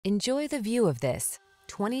Enjoy the view of this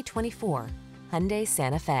 2024 Hyundai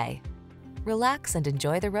Santa Fe. Relax and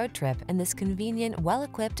enjoy the road trip in this convenient,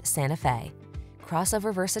 well-equipped Santa Fe.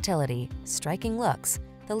 Crossover versatility, striking looks,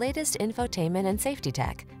 the latest infotainment and safety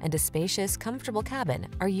tech, and a spacious, comfortable cabin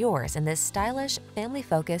are yours in this stylish,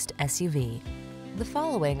 family-focused SUV. The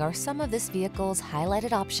following are some of this vehicle's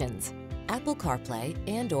highlighted options: Apple CarPlay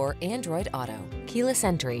and/or Android Auto, keyless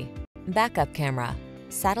entry, backup camera,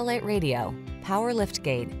 satellite radio, power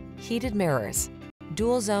liftgate, heated mirrors,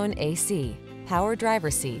 dual zone AC, power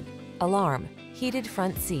driver seat, alarm, heated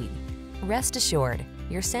front seat. Rest assured,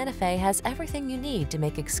 your Santa Fe has everything you need to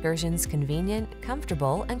make excursions convenient,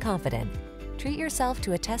 comfortable, and confident. Treat yourself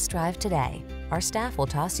to a test drive today. Our staff will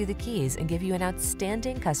toss you the keys and give you an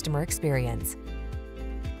outstanding customer experience.